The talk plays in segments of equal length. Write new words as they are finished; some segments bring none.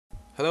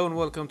Hello and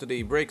welcome to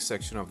the brake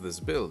section of this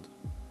build.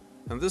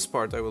 In this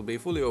part I will be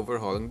fully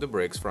overhauling the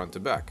brakes front to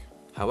back.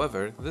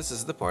 However, this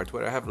is the part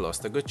where I have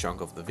lost a good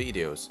chunk of the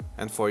videos,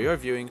 and for your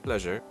viewing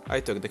pleasure, I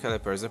took the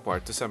calipers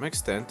apart to some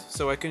extent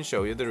so I can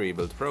show you the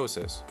rebuild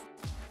process.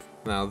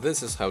 Now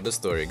this is how the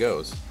story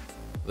goes.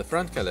 The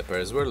front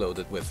calipers were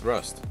loaded with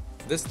rust.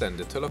 This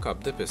tended to lock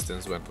up the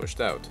pistons when pushed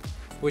out,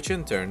 which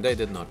in turn they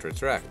did not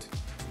retract.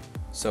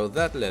 So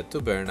that led to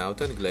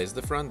burnout and glaze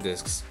the front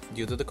discs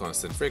due to the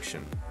constant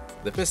friction.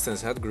 The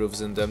pistons had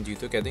grooves in them due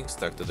to getting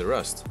stuck to the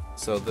rust,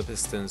 so the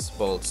pistons,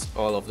 bolts,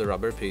 all of the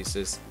rubber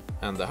pieces,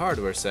 and the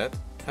hardware set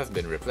have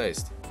been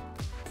replaced.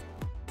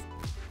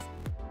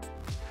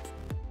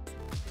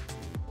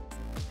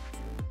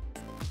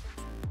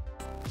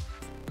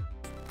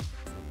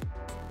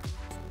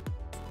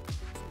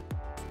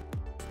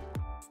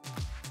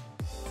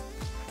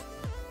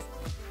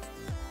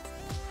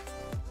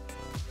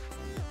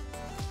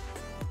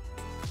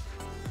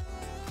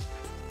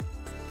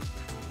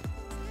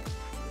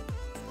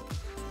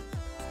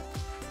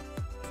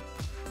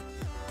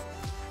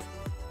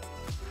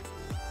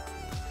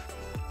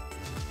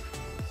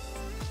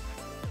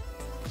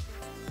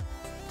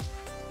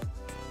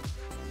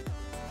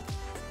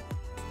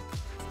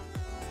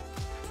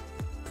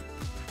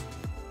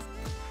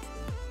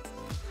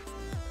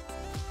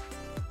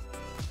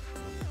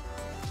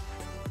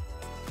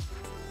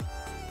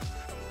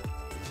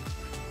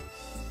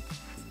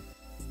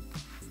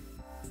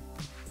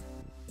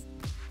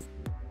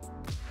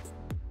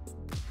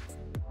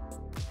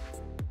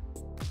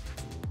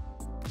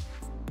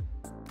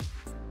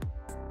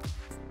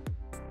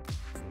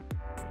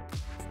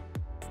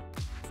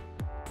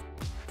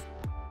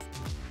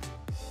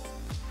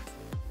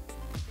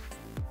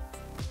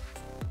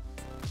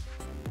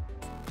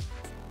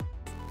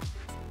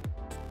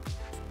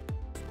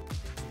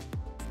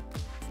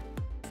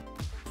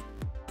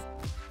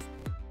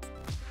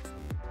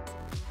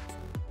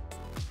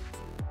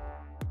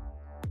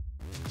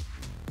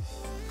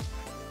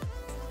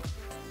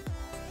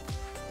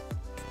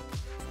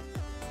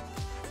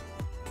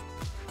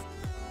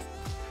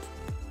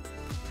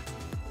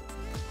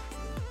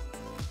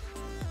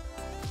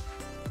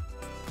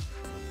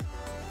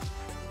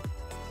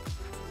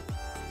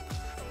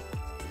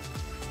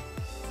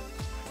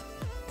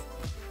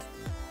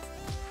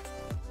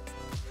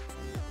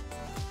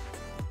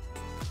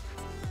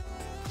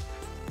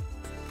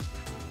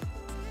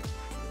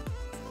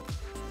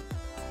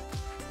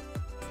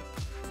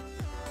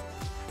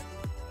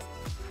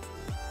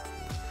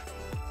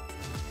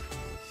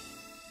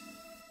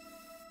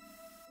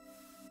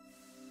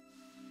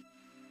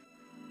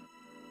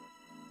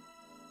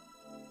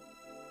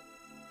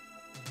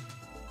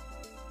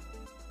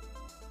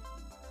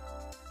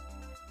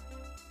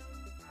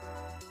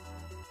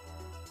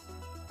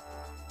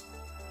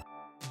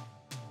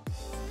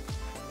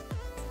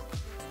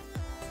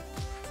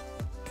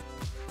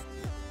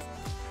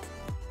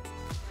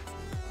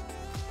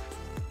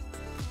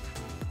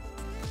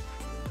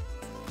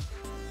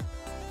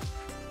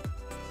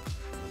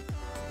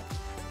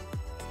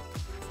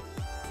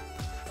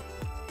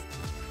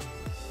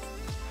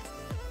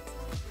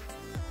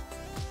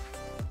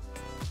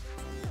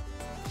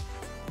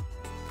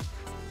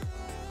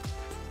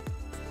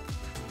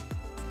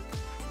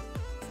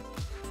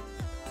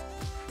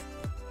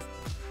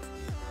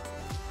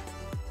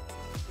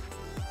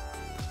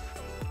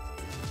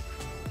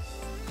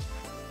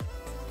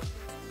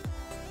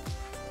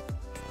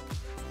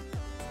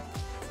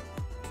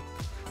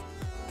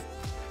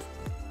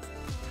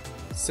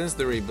 Since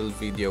the rebuild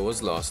video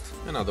was lost,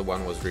 another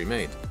one was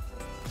remade.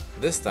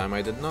 This time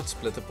I did not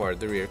split apart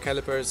the rear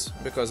calipers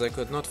because I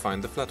could not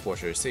find the flat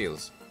washer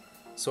seals,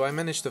 so I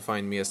managed to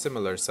find me a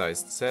similar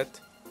sized set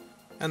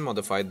and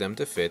modified them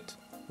to fit,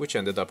 which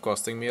ended up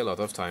costing me a lot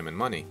of time and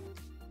money.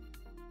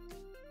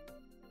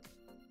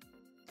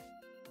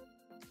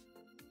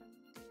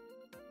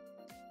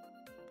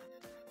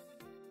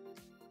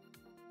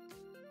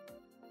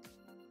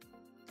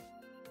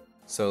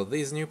 So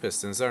these new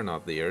pistons are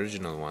not the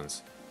original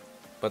ones,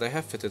 but I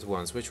have fitted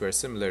ones which were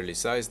similarly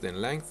sized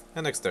in length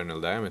and external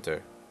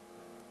diameter.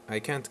 I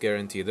can't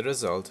guarantee the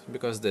result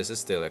because this is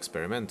still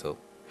experimental.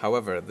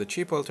 However, the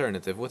cheap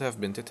alternative would have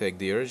been to take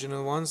the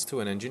original ones to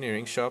an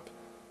engineering shop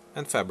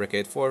and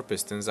fabricate 4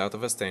 pistons out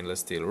of a stainless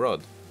steel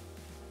rod.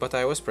 But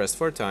I was pressed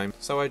for time,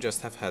 so I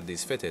just have had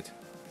these fitted.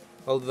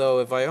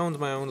 Although if I owned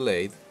my own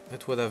lathe,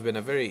 it would have been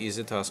a very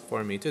easy task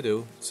for me to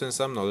do since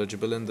I'm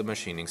knowledgeable in the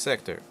machining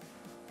sector.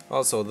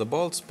 Also, the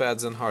bolts,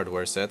 pads and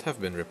hardware set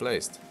have been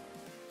replaced.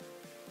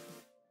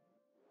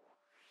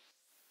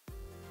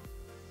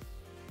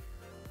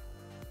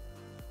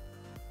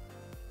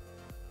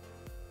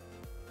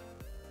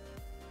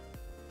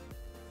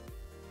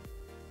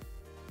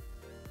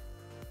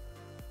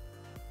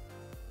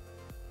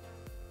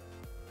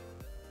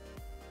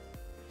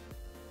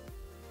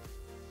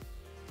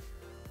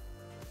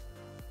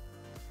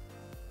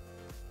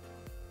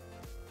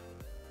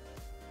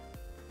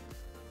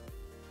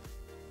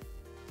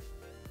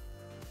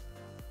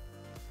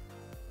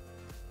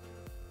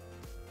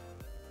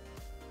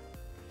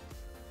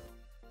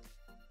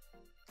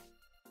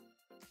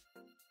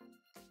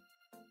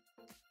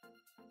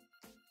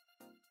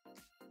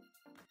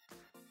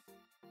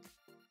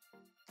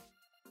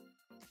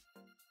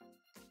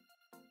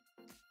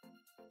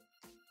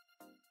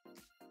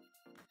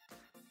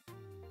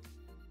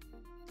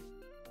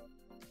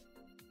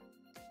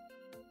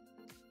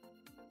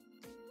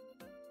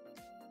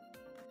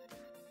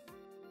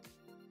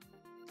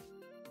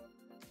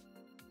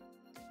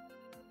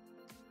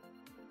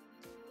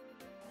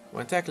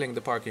 When tackling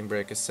the parking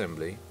brake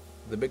assembly,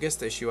 the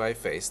biggest issue I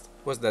faced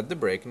was that the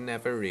brake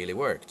never really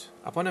worked.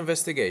 Upon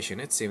investigation,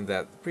 it seemed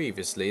that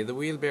previously the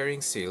wheel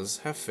bearing seals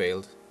have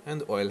failed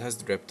and oil has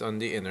dripped on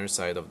the inner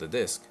side of the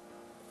disc,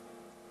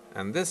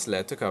 and this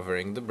led to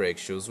covering the brake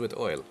shoes with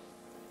oil.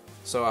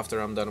 So after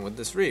I'm done with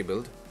this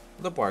rebuild,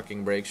 the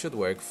parking brake should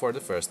work for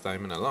the first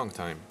time in a long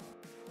time.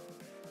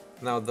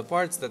 Now the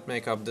parts that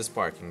make up this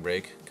parking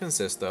brake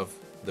consist of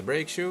the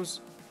brake shoes,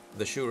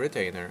 the shoe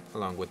retainer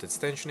along with its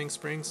tensioning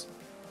springs,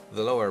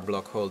 the lower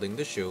block holding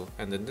the shoe,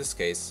 and in this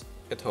case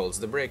it holds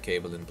the brake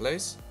cable in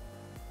place.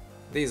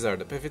 These are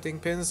the pivoting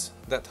pins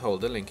that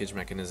hold the linkage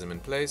mechanism in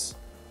place.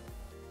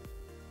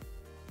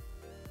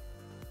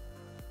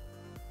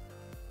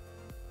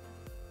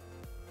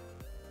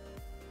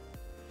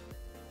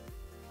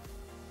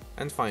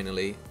 And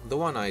finally, the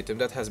one item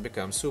that has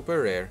become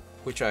super rare,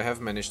 which I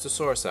have managed to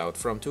source out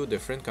from 2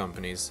 different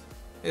companies,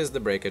 is the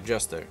brake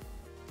adjuster.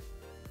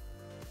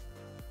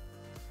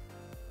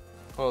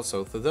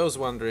 Also, to those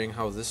wondering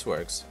how this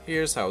works,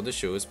 here's how the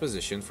shoe is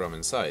positioned from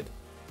inside.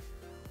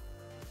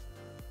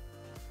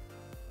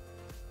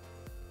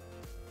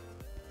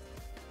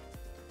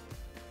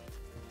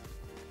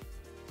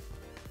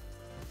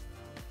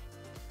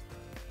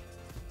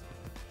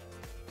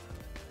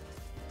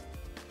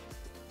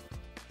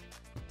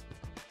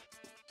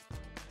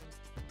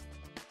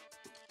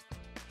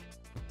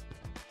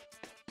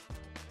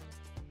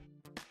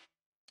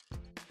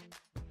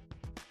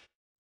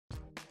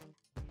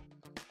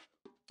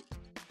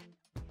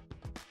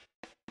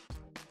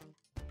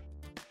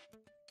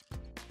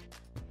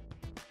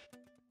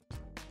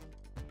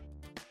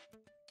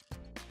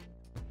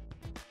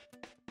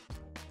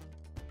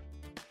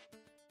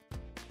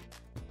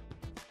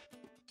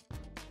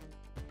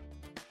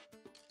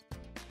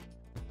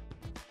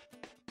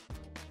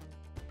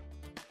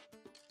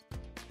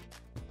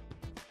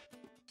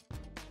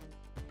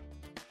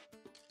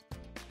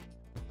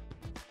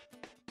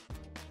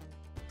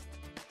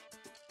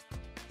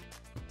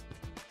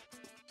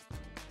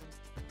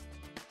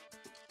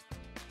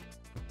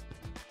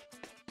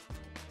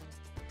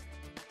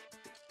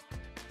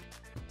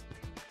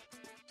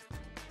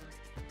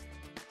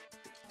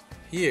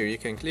 Here you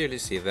can clearly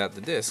see that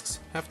the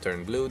discs have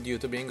turned blue due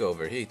to being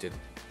overheated,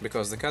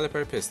 because the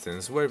caliper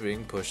pistons were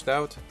being pushed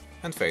out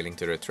and failing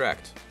to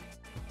retract.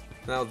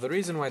 Now the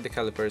reason why the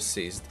calipers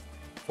seized,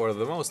 for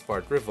the most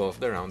part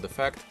revolved around the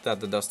fact that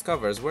the dust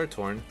covers were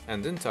torn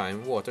and in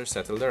time water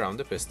settled around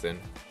the piston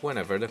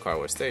whenever the car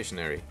was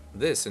stationary.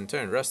 This in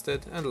turn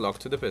rusted and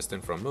locked the piston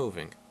from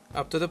moving,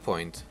 up to the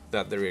point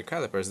that the rear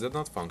calipers did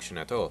not function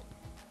at all.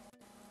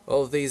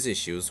 All these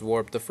issues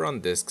warped the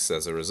front discs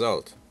as a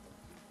result.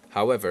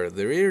 However,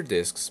 the rear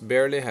discs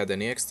barely had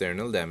any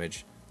external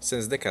damage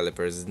since the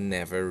calipers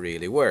never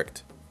really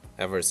worked,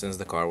 ever since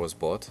the car was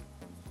bought.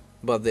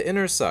 But the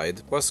inner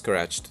side was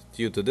scratched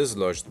due to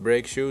dislodged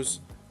brake shoes,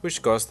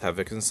 which caused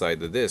havoc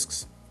inside the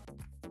discs.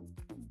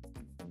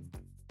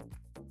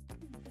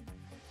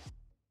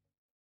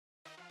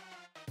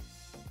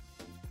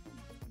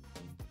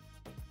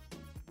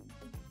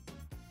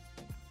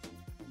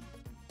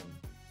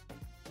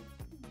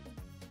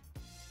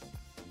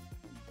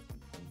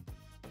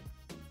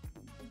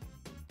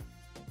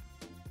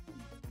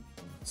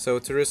 So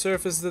to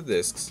resurface the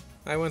discs,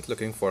 I went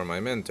looking for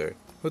my mentor,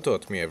 who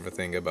taught me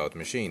everything about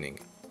machining.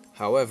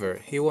 However,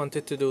 he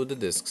wanted to do the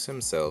discs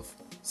himself,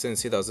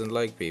 since he doesn't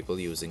like people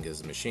using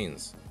his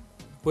machines,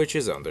 which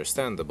is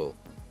understandable.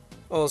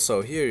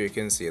 Also, here you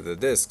can see the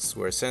discs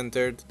were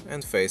centered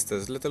and faced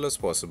as little as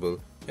possible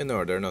in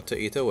order not to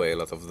eat away a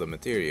lot of the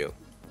material.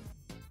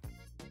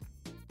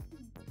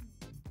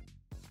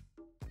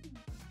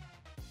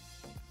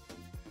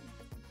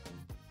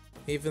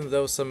 Even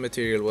though some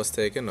material was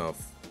taken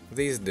off,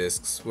 these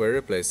discs were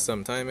replaced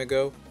some time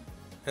ago,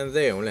 and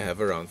they only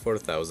have around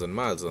 4,000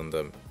 miles on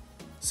them.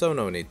 So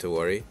no need to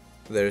worry,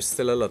 there's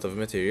still a lot of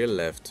material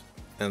left,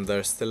 and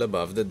they're still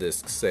above the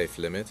disc's safe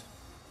limit.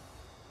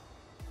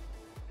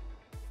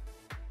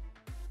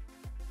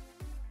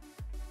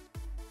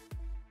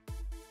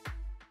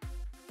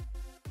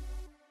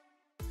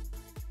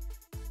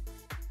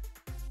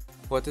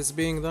 What is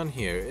being done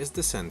here is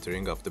the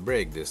centering of the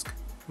brake disc,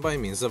 by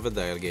means of a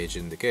dial gauge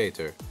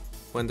indicator.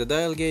 When the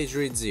dial gauge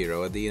reads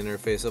 0 at the inner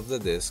face of the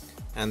disc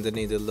and the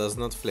needle does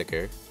not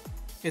flicker,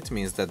 it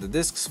means that the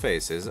disc's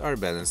faces are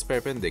balanced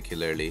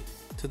perpendicularly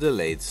to the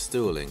lathe's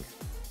tooling.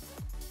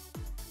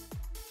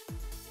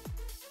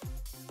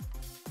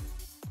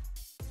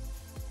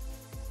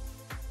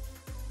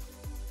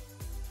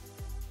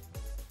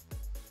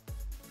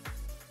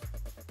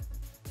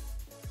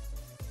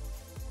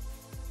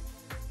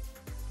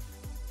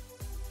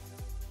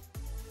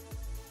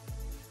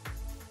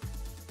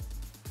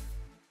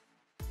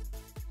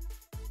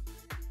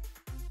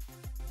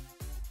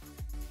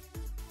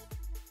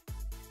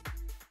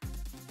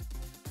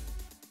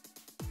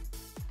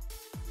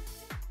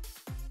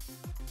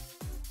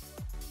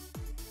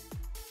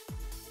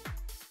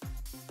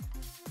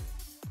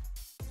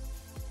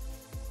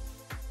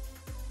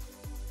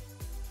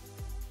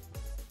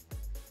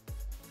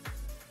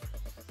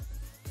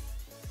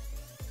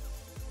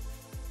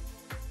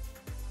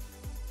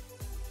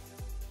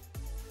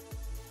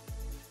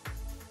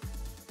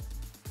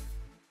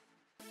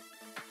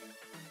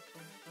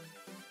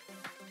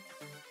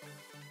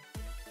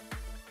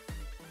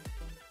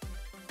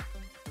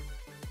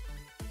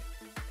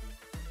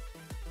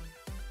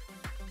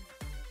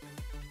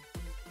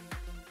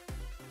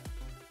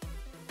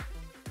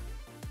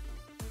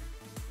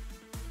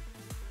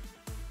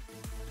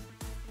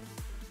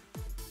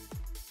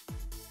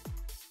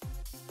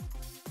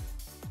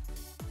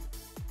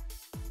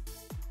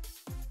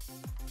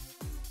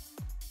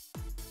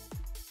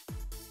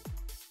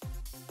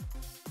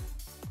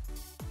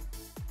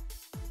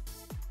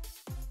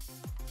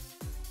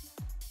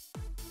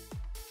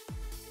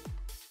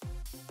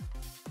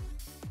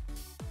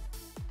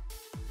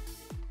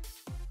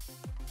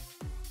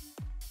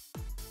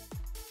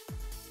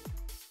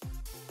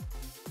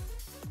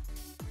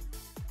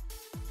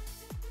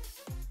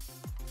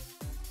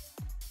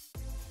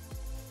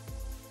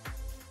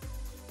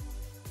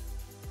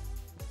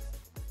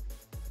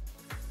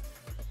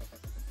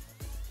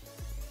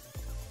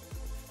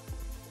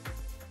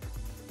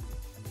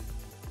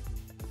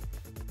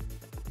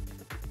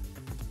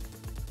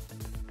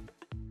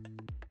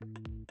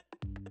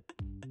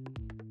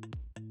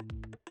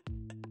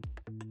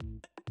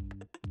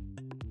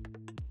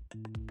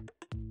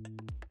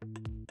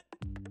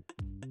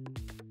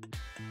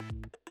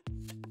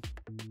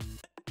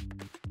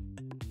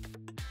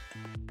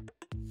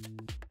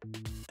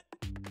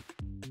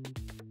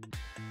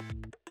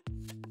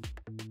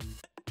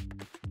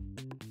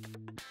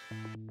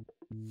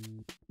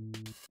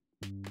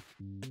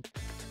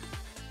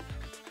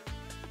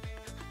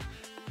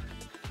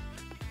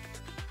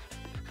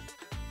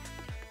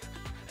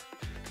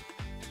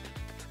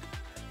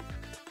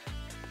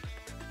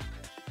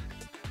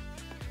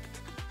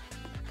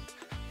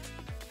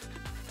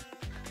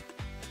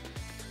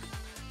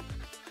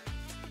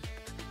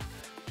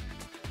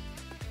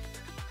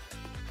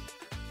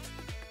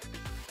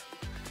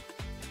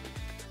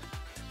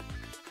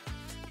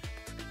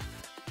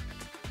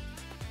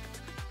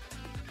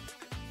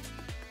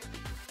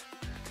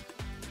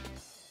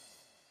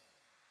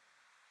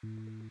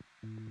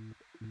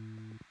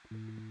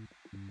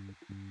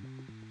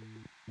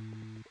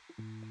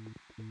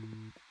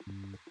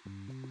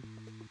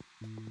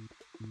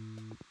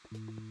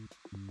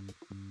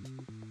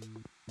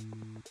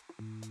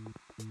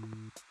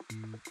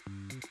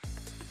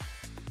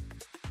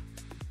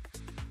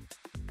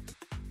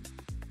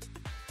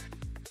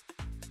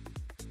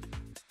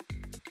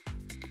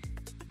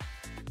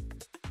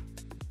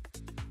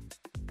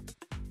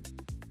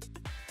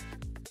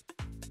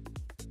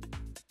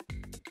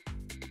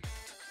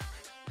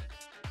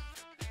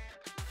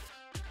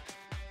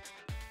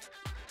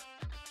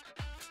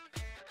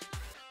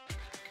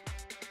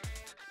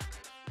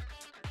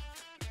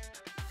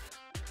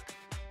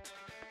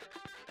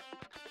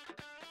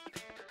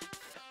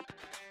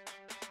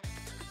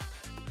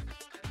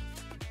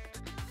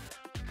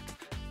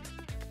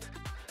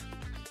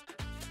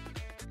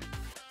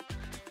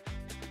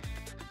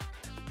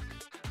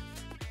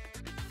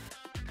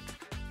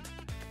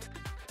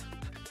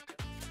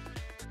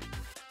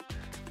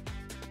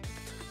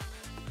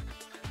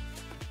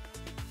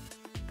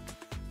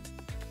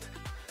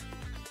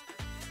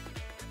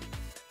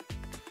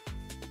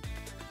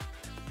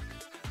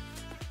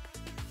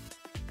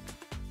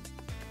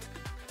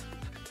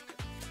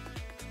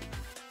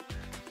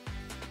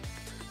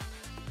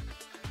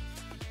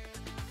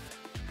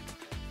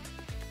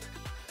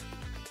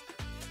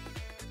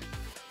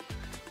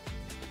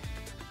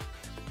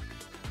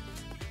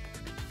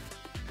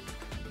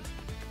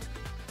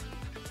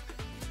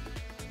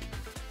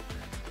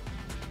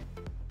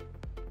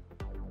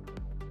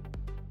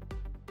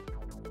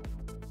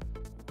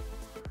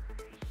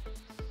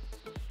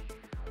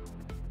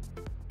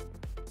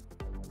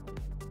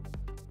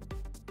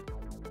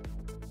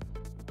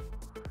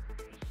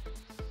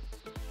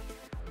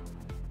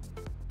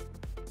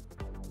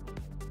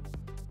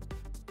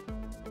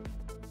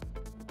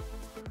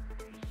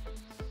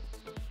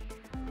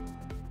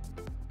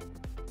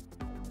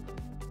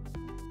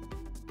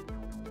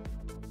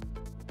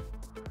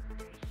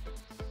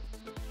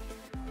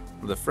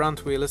 the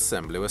front wheel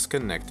assembly was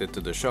connected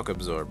to the shock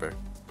absorber.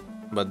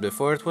 But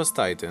before it was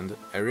tightened,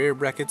 a rear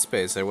bracket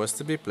spacer was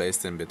to be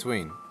placed in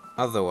between.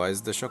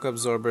 Otherwise, the shock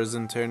absorber's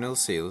internal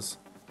seals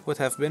would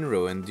have been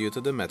ruined due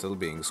to the metal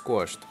being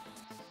squashed.